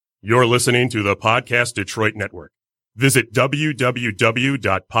You're listening to the Podcast Detroit Network. Visit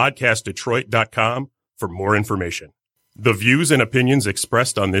www.podcastdetroit.com for more information. The views and opinions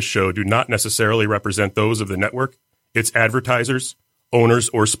expressed on this show do not necessarily represent those of the network, its advertisers, owners,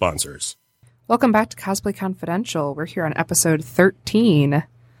 or sponsors. Welcome back to Cosplay Confidential. We're here on episode 13.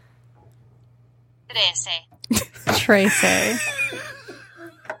 Tracy.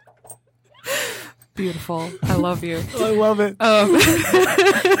 Beautiful. I love you. I love it.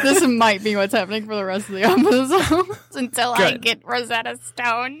 This might be what's happening for the rest of the episode until I get Rosetta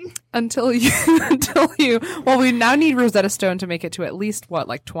Stone. Until you, well, we now need Rosetta Stone to make it to at least, what,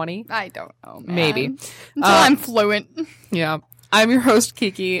 like 20? I don't know, man. Maybe. Until I'm fluent. Yeah. I'm your host,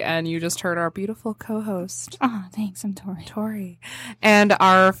 Kiki, and you just heard our beautiful co-host. Oh, thanks. I'm Tori. Tori. And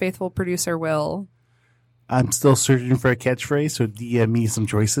our faithful producer, Will. I'm still searching for a catchphrase, so DM me some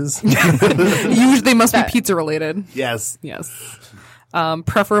choices. Usually they must be pizza related. Yes. Yes.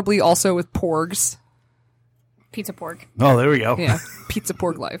 Preferably also with porgs. Pizza pork. Oh, there we go. Yeah. Pizza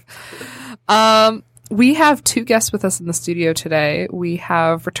porg life. We have two guests with us in the studio today. We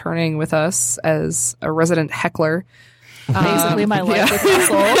have returning with us as a resident heckler. Basically my life with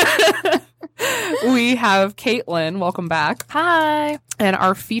Russell. We have Caitlin. Welcome back. Hi. And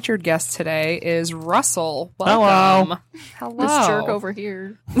our featured guest today is Russell. Welcome. Hello. This jerk over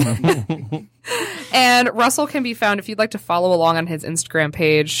here. And Russell can be found, if you'd like to follow along on his Instagram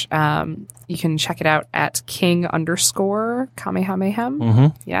page, you can check it out at king_Kamehamayhem. Mm-hmm.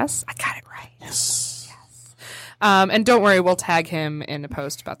 Yes, I got it right. Yes. And don't worry, we'll tag him in a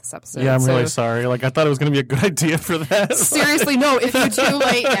post about this episode. Yeah, I'm really sorry. Like, I thought it was going to be a good idea for that. Seriously, no. If you're too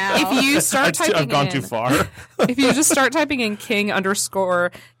late now, if you start typing I've gone too far. If you just start typing in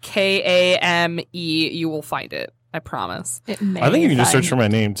king_KAME, you will find it. I promise. I think you can just search for my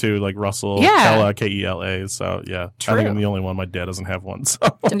name too, like Russell Kella, Kela. So yeah, True. I think I'm the only one. My dad doesn't have one. So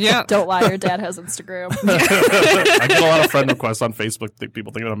yeah, don't lie. Your dad has Instagram. I get a lot of friend requests on Facebook.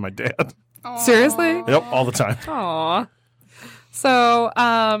 People thinking I'm my dad. Aww. Seriously? Yep, all the time. Aw. So,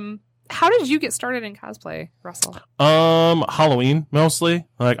 how did you get started in cosplay, Russell? Halloween mostly.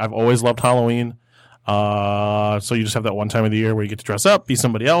 Like I've always loved Halloween. So you just have that one time of the year where you get to dress up, be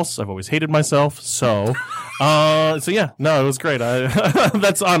somebody else. I've always hated myself. So, so yeah, no, it was great.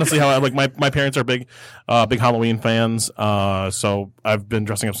 That's honestly how my parents are big Halloween fans. So I've been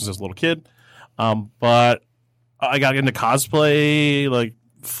dressing up since I was a little kid. But I got into cosplay like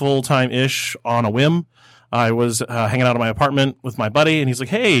full-time-ish on a whim. I was hanging out in my apartment with my buddy, and he's like,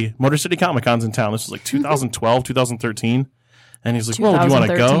 hey, Motor City Comic Con's in town. This was like 2012, 2013. And he's like, well, do you want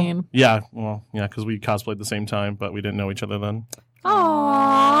to go? Yeah, well, yeah, because we cosplayed at the same time, but we didn't know each other then.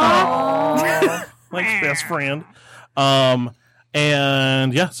 Aww. Like best friend.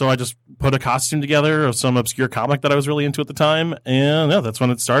 And yeah, so I just put a costume together of some obscure comic that I was really into at the time. And yeah, that's when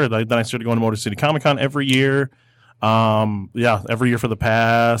it started. Then I started going to Motor City Comic Con every year. Every year for the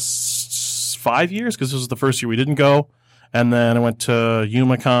past 5 years, because this was the first year we didn't go. And then I went to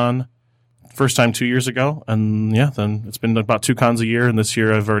YumaCon. First time 2 years ago, and yeah, then it's been about 2 cons a year, and this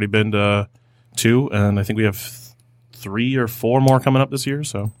year I've already been to 2, and I think we have 3 or 4 more coming up this year,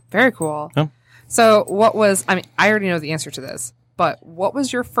 so. Very cool. Yeah. So I already know the answer to this, but what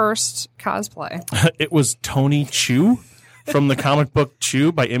was your first cosplay? It was Tony Chu from the comic book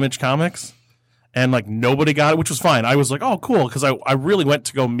Chu by Image Comics, and like nobody got it, which was fine. I was like, oh, cool, because I really went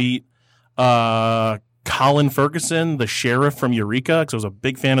to go meet Colin Ferguson, the sheriff from Eureka, because I was a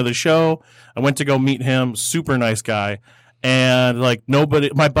big fan of the show. I went to go meet him. Super nice guy. And like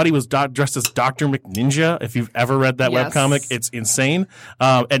my buddy was dressed as Dr. McNinja. If you've ever read that webcomic, it's insane.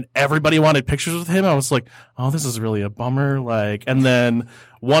 And everybody wanted pictures with him. I was like, oh, this is really a bummer. Like, and then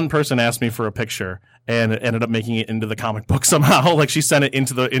one person asked me for a picture, and it ended up making it into the comic book somehow. Like she sent it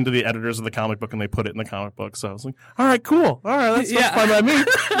into the editors of the comic book, and they put it in the comic book. So I was like, all right, cool. All right, that's fine by me.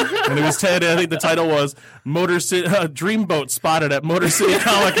 And it was I think the title was Motor City Dreamboat spotted at Motor City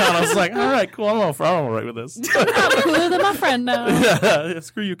Comic Con. I was like, all right, cool. I'm all right with this. I'm cooler than my friend now. Yeah,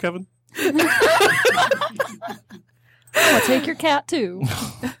 screw you, Kevin. I'll take your cat too.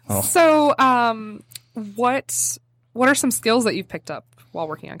 Oh. So, what are some skills that you've picked up while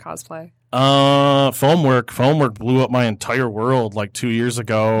working on cosplay? Foam work blew up my entire world like 2 years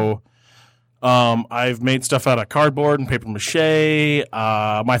ago. I've made stuff out of cardboard and paper mache.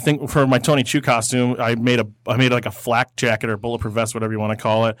 My thing for my Tony Chu costume, I made like a flak jacket or bulletproof vest, whatever you want to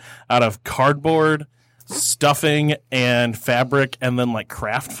call it, out of cardboard, stuffing, and fabric, and then like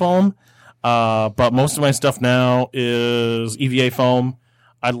craft foam. But most of my stuff now is EVA foam.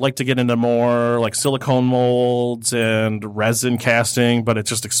 I'd like to get into more like silicone molds and resin casting, but it's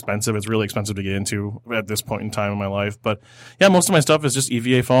just expensive. It's really expensive to get into at this point in time in my life. But yeah, most of my stuff is just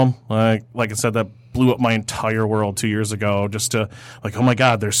EVA foam. Like I said, that blew up my entire world 2 years ago. Just to like, oh my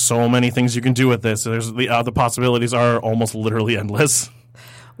God, there's so many things you can do with this. There's the possibilities are almost literally endless.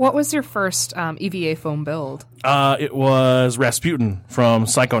 What was your first EVA foam build? It was Rasputin from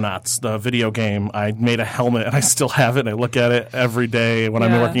Psychonauts, the video game. I made a helmet, and I still have it. And I look at it every day when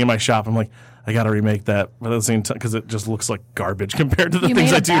I'm working in my shop. I'm like, I got to remake that, but at the same time, because it just looks like garbage compared to the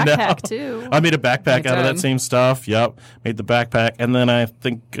things I do now. You made a backpack too. I made a backpack out of that same stuff. Yep, made the backpack, and then I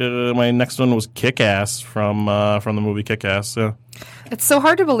think my next one was Kick-Ass from the movie Kick-Ass. Yeah. It's so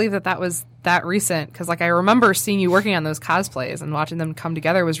hard to believe that was that recent because, like, I remember seeing you working on those cosplays and watching them come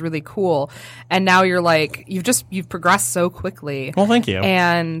together was really cool. And now you're like, you've progressed so quickly. Well, thank you.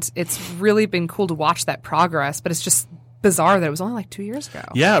 And it's really been cool to watch that progress, but it's just bizarre that it was only like 2 years ago.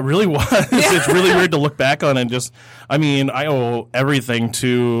 Yeah, it really was. It's really weird to look back on and just, I mean, I owe everything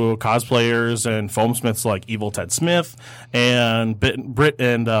to cosplayers and foamsmiths like Evil Ted Smith and Britt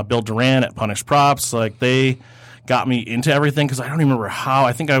and Bill Duran at Punish Props. Like, they got me into everything because I don't even remember how.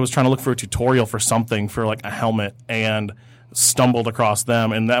 I think I was trying to look for a tutorial for something for like a helmet and stumbled across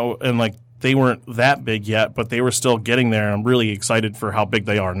them, and like they weren't that big yet, but they were still getting there. I'm really excited for how big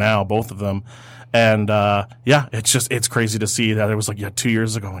they are now, both of them. And yeah, it's crazy to see that it was like 2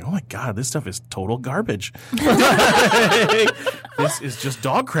 years ago. I'm like, oh my God, this stuff is total garbage. This is just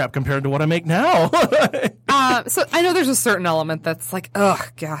dog crap compared to what I make now. So I know there's a certain element that's like, oh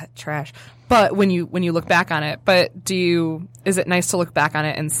God, trash. But when you look back on it, is it nice to look back on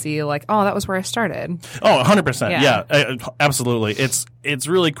it and see like, oh, that was where I started? Oh, 100%. Yeah, absolutely. It's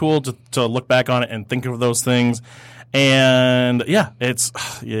really cool to look back on it and think of those things. And yeah, it's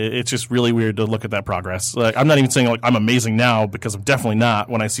just really weird to look at that progress. Like, I'm not even saying like I'm amazing now because I'm definitely not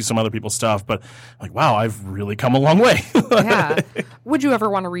when I see some other people's stuff, but like, wow, I've really come a long way. Yeah. Would you ever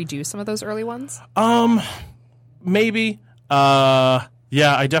want to redo some of those early ones? Maybe.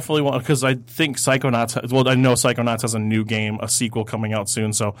 Yeah, I definitely want, because I think Psychonauts, I know Psychonauts has a new game, a sequel coming out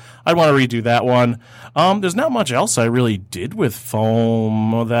soon, so I'd want to redo that one. There's not much else I really did with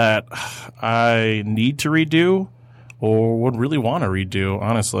foam that I need to redo or would really want to redo,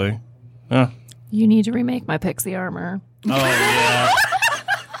 honestly. Yeah. You need to remake my pixie armor. Oh, yeah.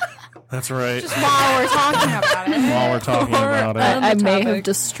 That's right. Just while we're talking about it. While we're talking about it. I may have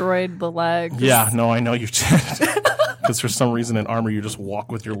destroyed the legs. Yeah, no, I know you did. Because for some reason in armor you just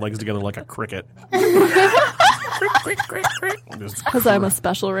walk with your legs together like a cricket. Because I'm a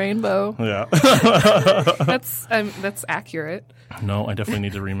special rainbow. Yeah. That's accurate. No, I definitely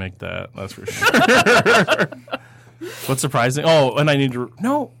need to remake that. That's for sure. What's surprising? Oh, and I need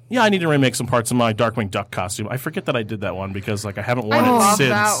to remake some parts of my Darkwing Duck costume. I forget that I did that one because like I haven't worn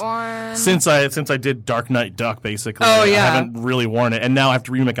it since I did Dark Knight Duck basically. Oh yeah. I haven't really worn it, and now I have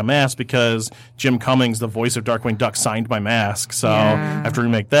to remake a mask because Jim Cummings, the voice of Darkwing Duck, signed my mask. So I have to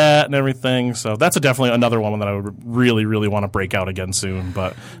remake that and everything. So that's definitely another one that I would really, really want to break out again soon.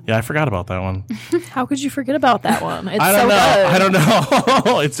 But yeah, I forgot about that one. How could you forget about that one? It's I don't so know. good. I don't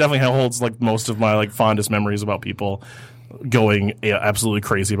know. It definitely holds like most of my like fondest memories about people going absolutely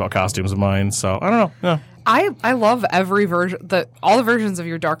crazy about costumes of mine. So I don't know. Yeah. I love every version, all the versions of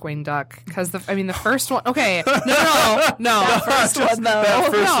your Darkwing Duck because the first one. Okay, no, The first one though.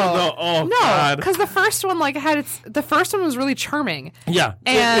 Oh God, because the first one the first one was really charming. Yeah,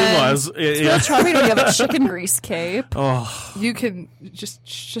 and it was. It's charming when you have a chicken grease cape. Oh, you can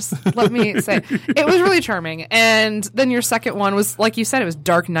just let me say it was really charming. And then your second one was like you said, it was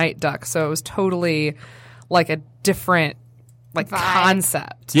Dark Knight Duck, so it was totally like a different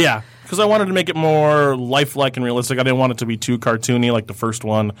concept. Yeah, because I wanted to make it more lifelike and realistic. I didn't want it to be too cartoony like the first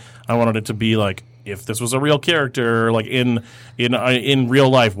one. I wanted it to be like if this was a real character, like in real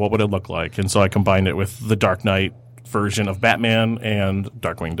life, what would it look like? And so I combined it with the Dark Knight version of Batman and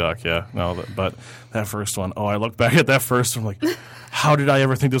Darkwing Duck. Yeah, no, but that first one. Oh, I look back at that first one like, how did I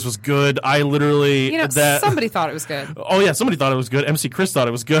ever think this was good? I literally somebody thought it was good. Oh yeah, somebody thought it was good. MC Chris thought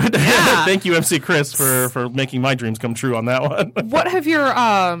it was good. Yeah. Thank you, MC Chris, for making my dreams come true on that one. What have your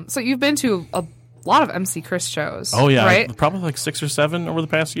so you've been to a lot of MC Chris shows? Oh yeah, right? Probably like 6 or 7 over the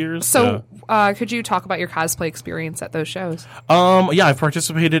past years. So could you talk about your cosplay experience at those shows? Yeah, I've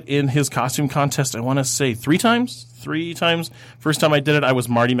participated in his costume contest. I want to say 3 times. 3 times. First time I did it, I was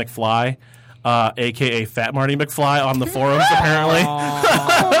Marty McFly. A.k.a. Fat Marty McFly on the forums, apparently.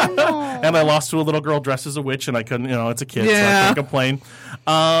 And I lost to a little girl dressed as a witch, and I couldn't, it's a kid, so I couldn't complain.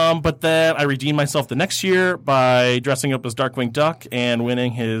 But then I redeemed myself the next year by dressing up as Darkwing Duck and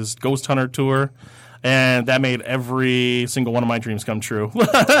winning his Ghost Hunter tour. And that made every single one of my dreams come true.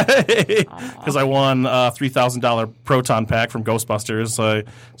 Because I won a $3,000 proton pack from Ghostbusters.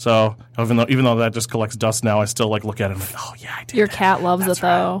 So even though that just collects dust now, I still look at it and oh yeah, I did. Your cat loves it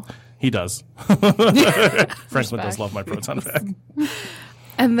though. He does. Franklin does love my proton pack.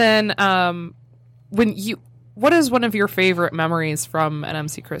 And then what is one of your favorite memories from an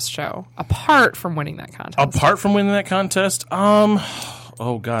MC Chris show apart from winning that contest?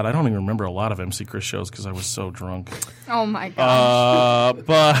 Oh God, I don't even remember a lot of MC Chris shows because I was so drunk. Oh my gosh.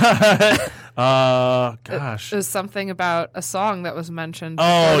 Gosh, it was something about a song that was mentioned.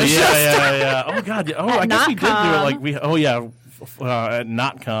 Oh yeah. Oh God. Yeah. Oh, I guess we did do it at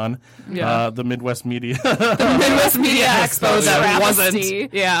NotCon, the Midwest Media, Expo. That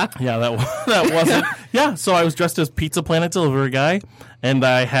wasn't. Yeah, that wasn't. Yeah, so I was dressed as Pizza Planet delivery guy, and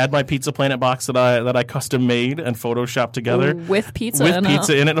I had my Pizza Planet box that I custom made and photoshopped together with pizza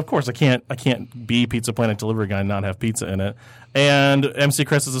in it. Of course, I can't be Pizza Planet delivery guy and not have pizza in it. And MC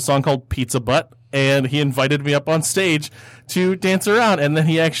Chris has a song called Pizza Butt, and he invited me up on stage to dance around. And then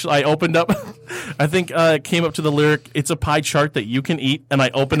I opened up, I think it came up to the lyric, "It's a pie chart that you can eat." And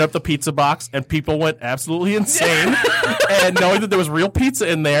I opened up the pizza box, and people went absolutely insane. And knowing that there was real pizza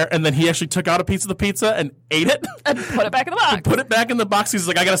in there, and then he actually took out a piece of the pizza and ate it. And put it back in the box. Put it back in the box. He's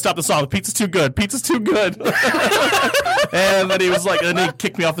like, "I got to stop the song. The pizza's too good. Pizza's too good." And then he was like, and then he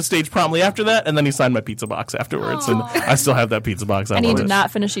kicked me off the stage promptly after that, and then he signed my pizza box afterwards. And I still have that pizza box. And he did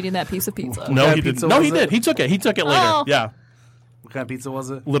not finish eating that piece of pizza. No, he didn't. No, he did. He took it. He took it later. Oh. Yeah. What kind of pizza was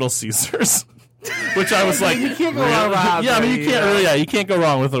it? Little Caesars. Which I was like, you can't go wrong with hot yeah, I mean, you can't go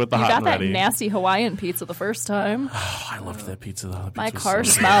wrong with the you hot and got that ready. nasty Hawaiian pizza the first time. Oh, I loved that pizza though. My car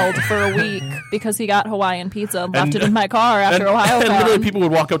smelled for a week because he got Hawaiian pizza and left it in my car after Ohio. And literally, people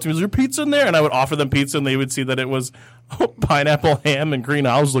would walk up to me, "Is there pizza in there?" And I would offer them pizza, and they would see that it was pineapple, ham, and green.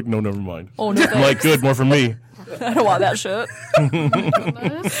 I was like, "No, never mind." Oh no, I'm like, good, more for me. I don't want that shit.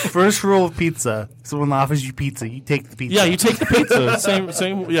 First rule of pizza: someone offers you pizza, you take the pizza. Yeah, you take the pizza.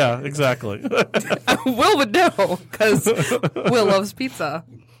 Same. Yeah, exactly. Will would know because Will loves pizza.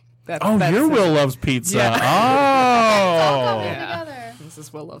 Will loves pizza. Yeah. Oh, Yeah. This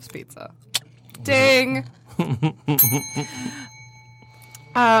is Will loves pizza. Ding.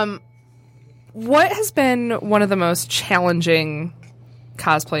 What has been one of the most challenging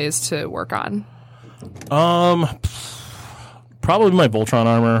cosplays to work on? Probably my Voltron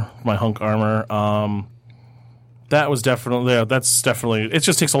armor, my Hunk armor. That's definitely. It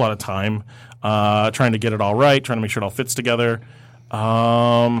just takes a lot of time. Trying to get it all right, trying to make sure it all fits together.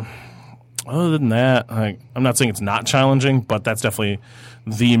 Other than that, I'm not saying it's not challenging, but that's definitely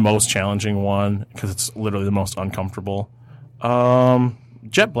the most challenging one because it's literally the most uncomfortable.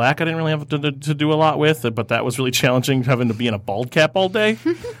 Jet Black, I didn't really have to do a lot with it, but that was really challenging, having to be in a bald cap all day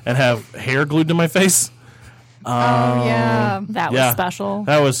and have hair glued to my face. That was special.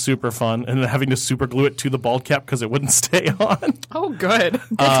 That was super fun, and then having to super glue it to the bald cap because it wouldn't stay on. Oh, good.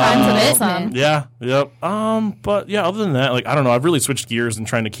 Good times in it, son. Yeah, yep. But yeah, other than that, I don't know. I've really switched gears and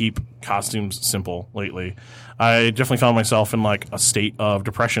trying to keep costumes simple lately. I definitely found myself in a state of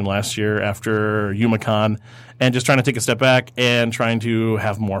depression last year after YumaCon, and just trying to take a step back and trying to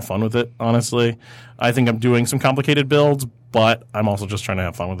have more fun with it. Honestly, I think I'm doing some complicated builds, but I'm also just trying to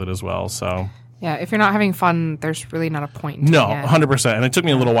have fun with it as well. So. Yeah, if you're not having fun, there's really not a point. No, 100%. And it took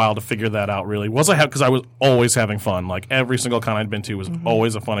me a little while to figure that out, really. Because I was always having fun. Every single con I'd been to was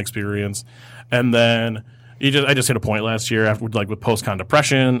always a fun experience. And then I just hit a point last year after with post-con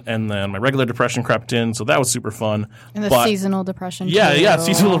depression, and then my regular depression crept in, so that was super fun. And the seasonal depression. Yeah,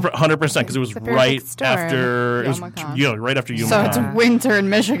 seasonal 100% because it was right after YumaCon. Right after YumaCon. So it's winter in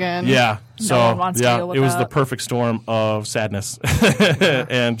Michigan. Yeah. So one wants to deal with it was that. the perfect storm of sadness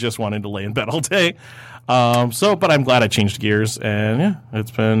and just wanting to lay in bed all day. But I'm glad I changed gears, and it's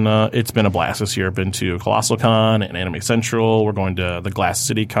been a blast this year. I've been to Colossal Con and Anime Central. We're going to the Glass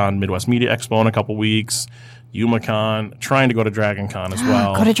City Con Midwest Media Expo in a couple weeks. YumaCon, trying to go to Dragon Con as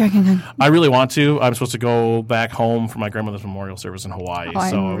well. Go to Dragon Con. I really want to. I'm supposed to go back home for my grandmother's memorial service in Hawaii.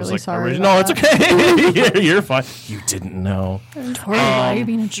 I'm really sorry. No, it's okay. You're fine. You didn't know. Tori, why are you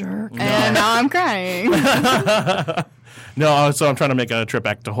being a jerk? And now I'm crying. No, so I'm trying to make a trip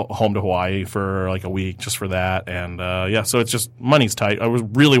back to home to Hawaii for a week just for that. And so it's just money's tight. I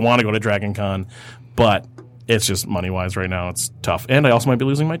really want to go to Dragon Con, but it's just money-wise right now. It's tough. And I also might be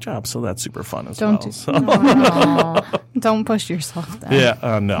losing my job, so that's super fun as well. Don't push yourself down.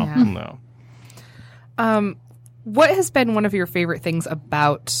 Yeah, no. What has been one of your favorite things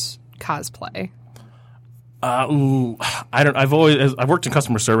about cosplay? I've worked in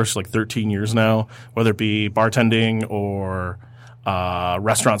customer service for 13 years now, whether it be bartending or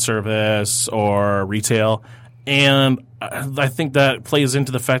restaurant service or retail. And I think that plays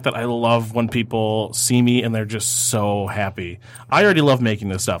into the fact that I love when people see me and they're just so happy. I already love making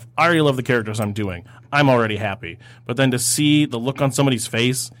this stuff. I already love the characters I'm doing. I'm already happy. But then to see the look on somebody's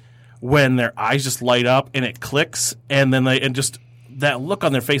face when their eyes just light up and it clicks, and then just that look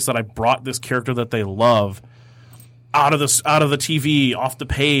on their face that I brought this character that they love out of the TV, off the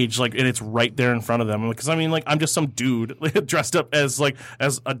page, like, and it's right there in front of them. Because I mean, like, I'm just some dude dressed up as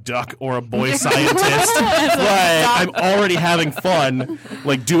a duck or a boy scientist. Like, I'm already having fun,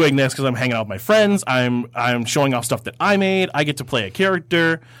 like, doing this because I'm hanging out with my friends. I'm showing off stuff that I made. I get to play a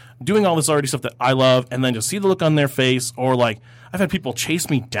character, doing all this already stuff that I love, and then just see the look on their face. Or like, I've had people chase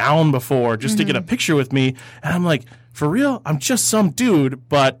me down before just to get a picture with me, and I'm like, for real, I'm just some dude,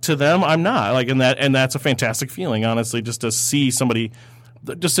 but to them, I'm not. Like, and that's a fantastic feeling, honestly, just to see somebody,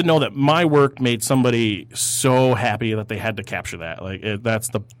 just to know that my work made somebody so happy that they had to capture that. Like, that's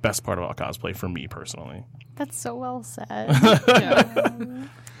the best part about cosplay for me personally. That's so well said.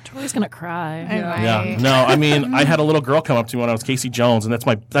 Tori's gonna cry. Yeah. No, I mean, I had a little girl come up to me when I was Casey Jones, and that's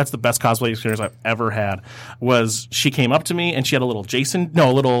the best cosplay experience I've ever had. Was she came up to me and she had a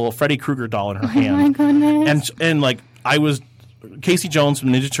little Freddy Krueger doll in her hand. Oh my goodness. And like, I was Casey Jones from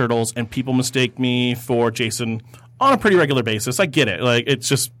Ninja Turtles, and people mistake me for Jason on a pretty regular basis. I get it. Like, it's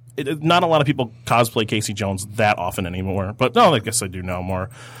just not a lot of people cosplay Casey Jones that often anymore. But no, I guess I do know more.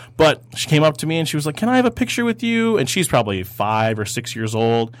 But she came up to me and she was like, "Can I have a picture with you?" And she's probably 5 or 6 years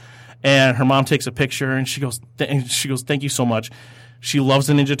old. And her mom takes a picture and she goes, "Thank you so much." She loves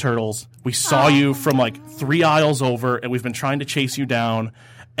the Ninja Turtles. We saw you from like 3 aisles over, and we've been trying to chase you down.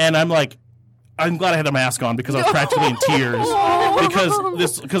 And I'm like, I'm glad I had a mask on because I was practically in tears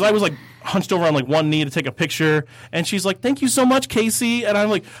because I was like hunched over on like one knee to take a picture, and she's like, "Thank you so much, Casey," and I'm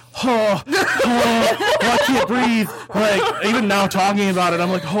like, I can't breathe. Like, even now talking about it,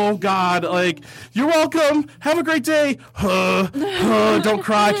 I'm like, oh God, like, you're welcome. Have a great day. Don't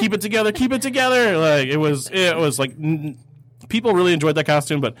cry. Keep it together. Keep it together. Like, it was like. People really enjoyed that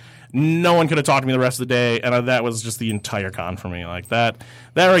costume, but no one could have talked to me the rest of the day, and that was just the entire con for me. Like, that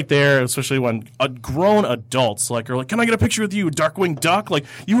right there, especially when grown adults like are like, "Can I get a picture with you, Darkwing Duck? Like,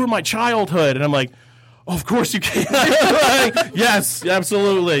 you were my childhood," and I'm like, "Oh, of course you can." Like, yes,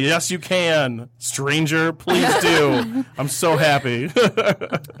 absolutely, yes you can, stranger. Please do. I'm so happy.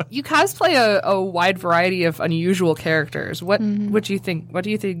 You cosplay a wide variety of unusual characters. What do you think? What do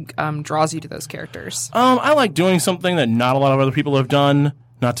you think draws you to those characters? I like doing something that not a lot of other people have done.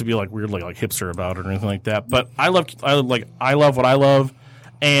 Not to be like weirdly like hipster about it or anything like that, but I love what I love,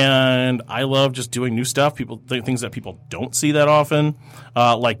 and I love just doing new stuff. Things that people don't see that often,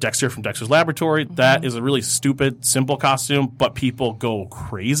 like Dexter from Dexter's Laboratory. That is a really stupid, simple costume, but people go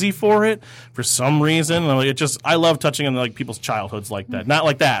crazy for it for some reason. Like, I love touching on like people's childhoods like that. Not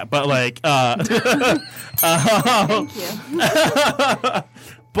like that, but like. Thank you.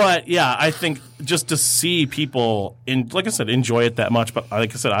 But yeah, I think just to see people like I said, enjoy it that much. But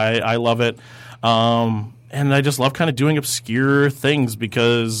like I said, I love it. And I just love kind of doing obscure things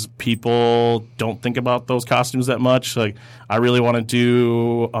because people don't think about those costumes that much. Like, I really want to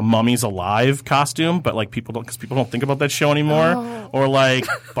do a Mummies Alive costume, but like people don't think about that show anymore. Oh. Or like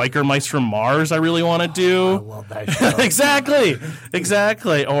Biker Mice from Mars, I really want to do. I love that show.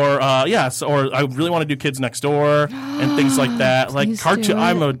 Exactly. Or or I really want to do Kids Next Door and things like that. Like cartoon,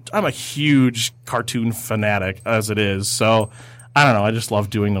 I'm a huge cartoon fanatic as it is. So. I don't know. I just love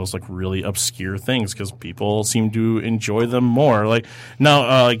doing those like really obscure things because people seem to enjoy them more. Like now,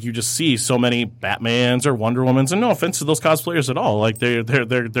 like you just see so many Batmans or Wonder Womans, and no offense to those cosplayers at all. Like they're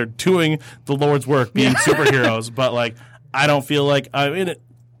doing the Lord's work, being superheroes. But like I don't feel like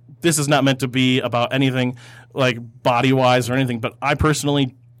this is not meant to be about anything like body wise or anything. But I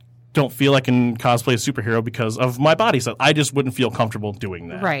personally don't feel I can cosplay a superhero because of my body set. I just wouldn't feel comfortable doing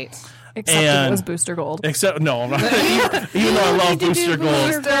that. Right. Except if it was Booster Gold. Except no, even though I love Booster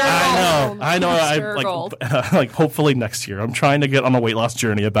Gold. I know. Booster Gold. Like hopefully next year. I'm trying to get on a weight loss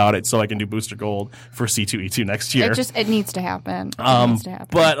journey about it so I can do Booster Gold for C2E2 next year. It needs to happen.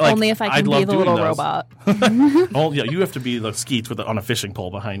 But like, only if I can be the little robot. Oh yeah, you have to be the Skeets on a fishing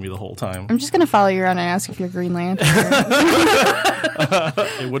pole behind me the whole time. I'm just gonna follow you around and ask if you're Green Lantern.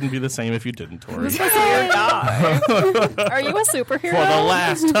 It wouldn't be the same if you didn't, Tori. Are you a superhero? For the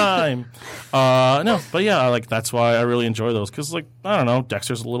last time. No, but yeah, like that's why I really enjoy those because, like, I don't know,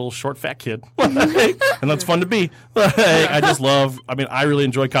 Dexter's a little short, fat kid, and that's fun to be. I just love. I mean, I really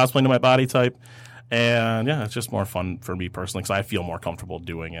enjoy cosplaying to my body type, and yeah, it's just more fun for me personally because I feel more comfortable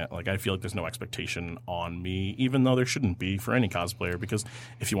doing it. Like, I feel like there's no expectation on me, even though there shouldn't be for any cosplayer. Because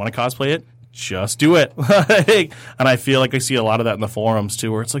if you want to cosplay it, just do it. And I feel like I see a lot of that in the forums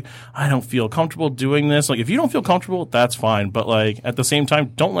too, where it's like, I don't feel comfortable doing this. Like, if you don't feel comfortable, that's fine. But like, at the same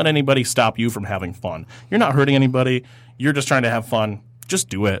time, don't let anybody stop you from having fun. You're not hurting anybody. You're just trying to have fun. Just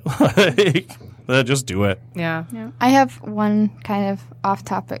do it. Just do it. Yeah. I have one kind of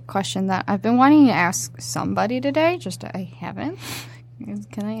off-topic question that I've been wanting to ask somebody today, just I haven't.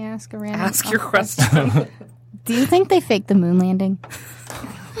 Can I ask a random? Ask your question. Do you think they faked the moon landing?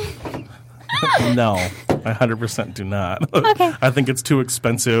 No, I 100% do not. Okay. I think it's too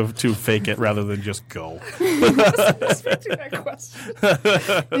expensive to fake it rather than just go. Expecting that question.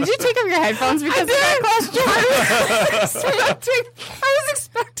 Did you take off your headphones because of that question? I was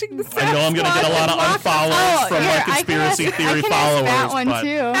expecting the I know I'm going to get a lot of unfollows from my conspiracy theory followers, that one but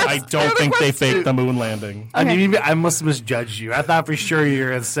too. I don't think they faked the moon landing. I mean, I must have misjudged you. I thought for sure you were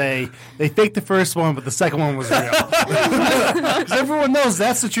going to say they faked the first one, but the second one was real. 'Cause everyone knows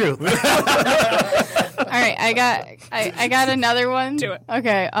that's the truth. All right, I got another one. Do it.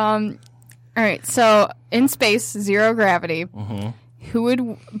 Okay. All right. So in space, zero gravity. Who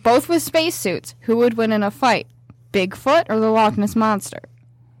would both with spacesuits? Who would win in a fight? Bigfoot or the Loch Ness monster?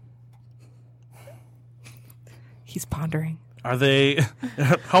 He's pondering. Are they?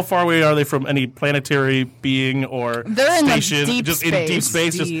 How far away are they from any planetary being or They're in the station? deep just space. in deep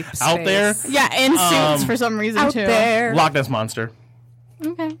space, Deep just out there. space. Yeah, in suits for some reason Out too. there. Loch Ness monster.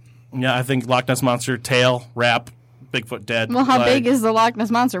 Okay. Yeah, I think Loch Ness monster, tail, wrap, Bigfoot dead. Well, how Like, big is the Loch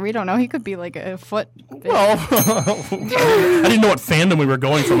Ness monster? We don't know. He could be like a foot. Big. Well, I didn't know what fandom we were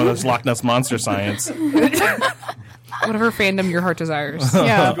going from on this Loch Ness monster science. Whatever fandom your heart desires.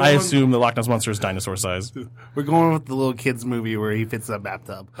 Yeah. I assume the Loch Ness monster is dinosaur size. We're going with the little kids movie where he fits in a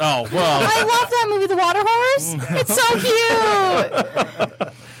bathtub. Oh well, I love that movie, The Water Horse. It's so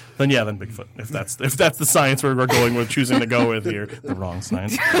cute. then Bigfoot. If that's the science we're going with, choosing to go with here, the wrong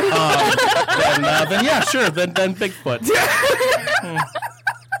science. Then yeah, sure. Then Bigfoot.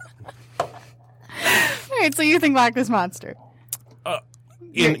 All right, so you think Loch Ness monster?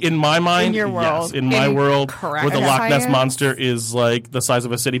 In my mind, in your world. yes. In my world, correct where the Loch Ness science. monster is like the size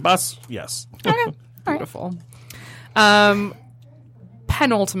of a city bus, yes. Beautiful.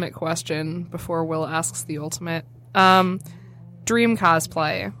 Penultimate question before Will asks the ultimate. Dream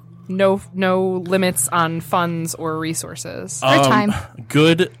cosplay. No limits on funds or resources. Or time?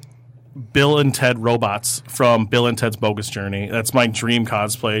 Good Bill and Ted robots from Bill and Ted's Bogus Journey. That's my dream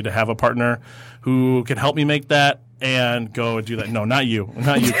cosplay, to have a partner who can help me make that and go and do that. No, not you,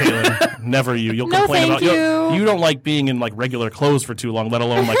 Caitlin. Never you. You'll complain thank about you. You don't like being in like regular clothes for too long, let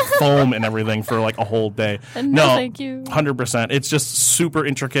alone like foam and everything for like a whole day. No, thank you. 100%. It's just super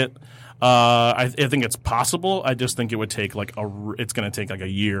intricate. I think it's possible. I just think it would take it's going to take like a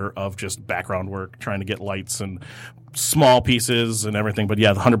year of just background work trying to get lights and small pieces and everything. But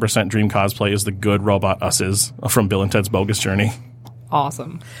yeah, the 100% dream cosplay is the good robot us's from Bill and Ted's Bogus Journey.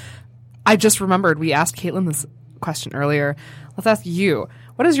 Awesome. I just remembered we asked Caitlin this question earlier. Let's ask you.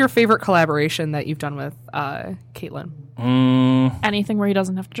 What is your favorite collaboration that you've done with Caitlin? Anything where he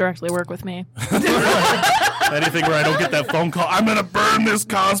doesn't have to directly work with me. Anything where I don't get that phone call, I'm going to burn this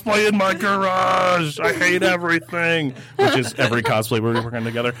cosplay in my garage. I hate everything. Which is every cosplay we're working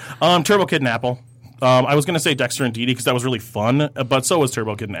together. Turbo Kid and Apple. I was going to say Dexter and Dee Dee because that was really fun, but so was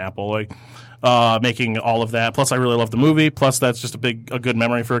Turbo Kid and Apple. Like making all of that. Plus, I really love the movie. Plus, that's just a good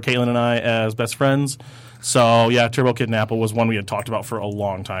memory for Caitlin and I as best friends. So, yeah, Turbo Kid and Apple was one we had talked about for a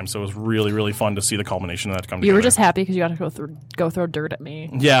long time. So it was really, really fun to see the culmination of that come together. You were just happy because you got to go throw dirt at me.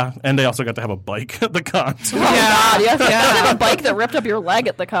 Yeah, and they also got to have a bike at the con. too. Oh, God, you have a bike that ripped up your leg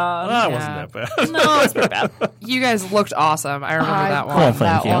at the con. That Yeah. wasn't that bad. No, it's pretty bad. You guys looked awesome. I remember that one. Oh, thank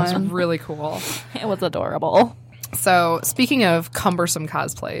that you. It's one. really cool. It was adorable. So, speaking of cumbersome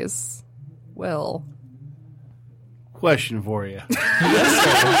cosplays, Will. Question for you.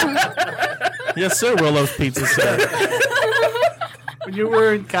 Yes, sir, Willow's Pizza, sir. When you're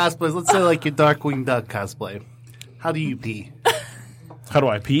wearing cosplays, let's say like your Darkwing Duck cosplay, how do you pee? How do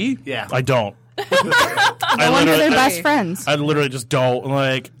I pee? Yeah. I don't. No wonder they're best friends. I literally just don't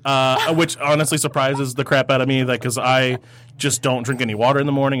which honestly surprises the crap out of me, because I just don't drink any water in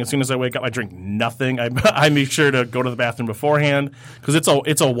the morning. As soon as I wake up, I drink nothing. I make sure to go to the bathroom beforehand because it's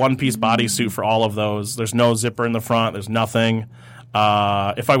a one-piece bodysuit for all of those. There's no zipper in the front. There's nothing.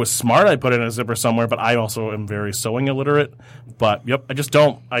 If I was smart, I'd put in a zipper somewhere, but I also am very sewing illiterate. But yep, I just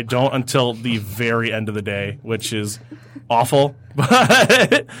don't. I don't until the very end of the day, which is awful.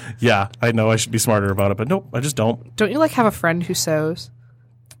 But yeah, I know I should be smarter about it, but nope, I just don't. Don't you have a friend who sews?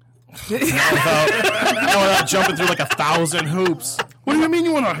 Without jumping through 1,000 hoops. What do you mean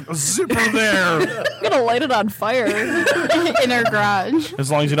you want a zipper there? I'm gonna light it on fire. in her garage.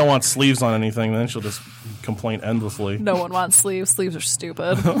 As long as you don't want sleeves on anything, then she'll just complain endlessly. No one wants sleeves. Sleeves are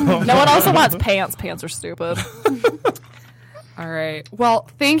stupid. No one also wants pants. Pants are stupid. All right. Well,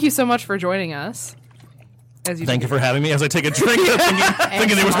 thank you so much for joining us. Thank you for having me as I take a drink,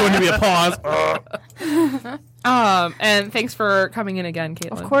 thinking there was going to be a pause. And thanks for coming in again,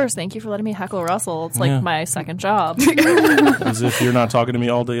 Caitlin. Of course. Thank you for letting me heckle Russell. It's like my second job. As if you're not talking to me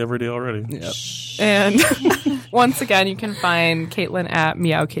all day, every day already. Yep. And once again, you can find Caitlin at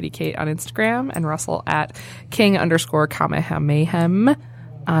MeowKittyKate on Instagram and Russell at King_Kamehamayhem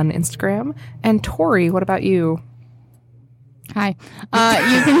on Instagram. And Tori, what about you? Hi.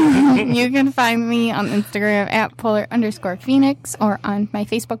 You can find me on Instagram at Polar_Phoenix or on my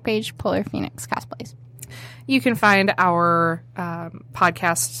Facebook page, Polar Phoenix Cosplays. You can find our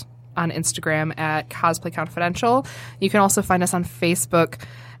podcast on Instagram at Cosplay Confidential. You can also find us on Facebook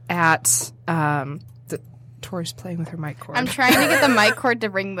at Tori's playing with her mic cord. I'm trying to get the mic cord to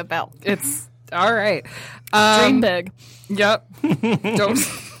ring the bell. It's all right. Dream big. Yep. Don't.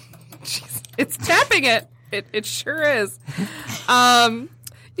 Jeez, it's tapping it. It sure is.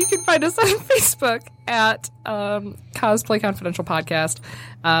 You can find us on Facebook at Cosplay Confidential Podcast.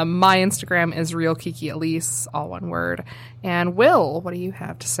 My Instagram is Real Kiki Elise, all one word. And Will, what do you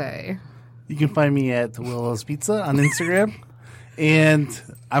have to say? You can find me at Willow's Pizza on Instagram. And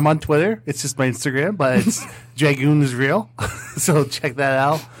I'm on Twitter. It's just my Instagram, but it's Dragoon is Real. So check that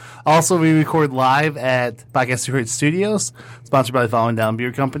out. Also, we record live at Podcast Detroit Studios, sponsored by the Falling Down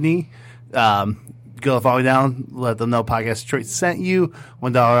Beer Company. Go to Falling Down, let them know Podcast Detroit sent you,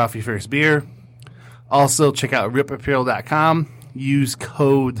 $1 off your first beer. Also, check out ripapparel.com. Use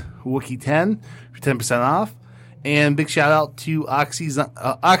code Wookie10 for 10% off. And big shout out to Oxy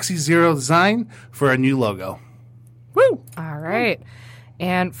Zero Design for a new logo. Woo! All right.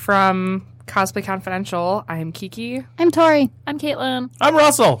 And from Cosplay Confidential, I'm Kiki. I'm Tori. I'm Caitlin. I'm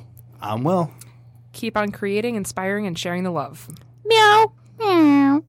Russell. I'm Will. Keep on creating, inspiring, and sharing the love. Meow.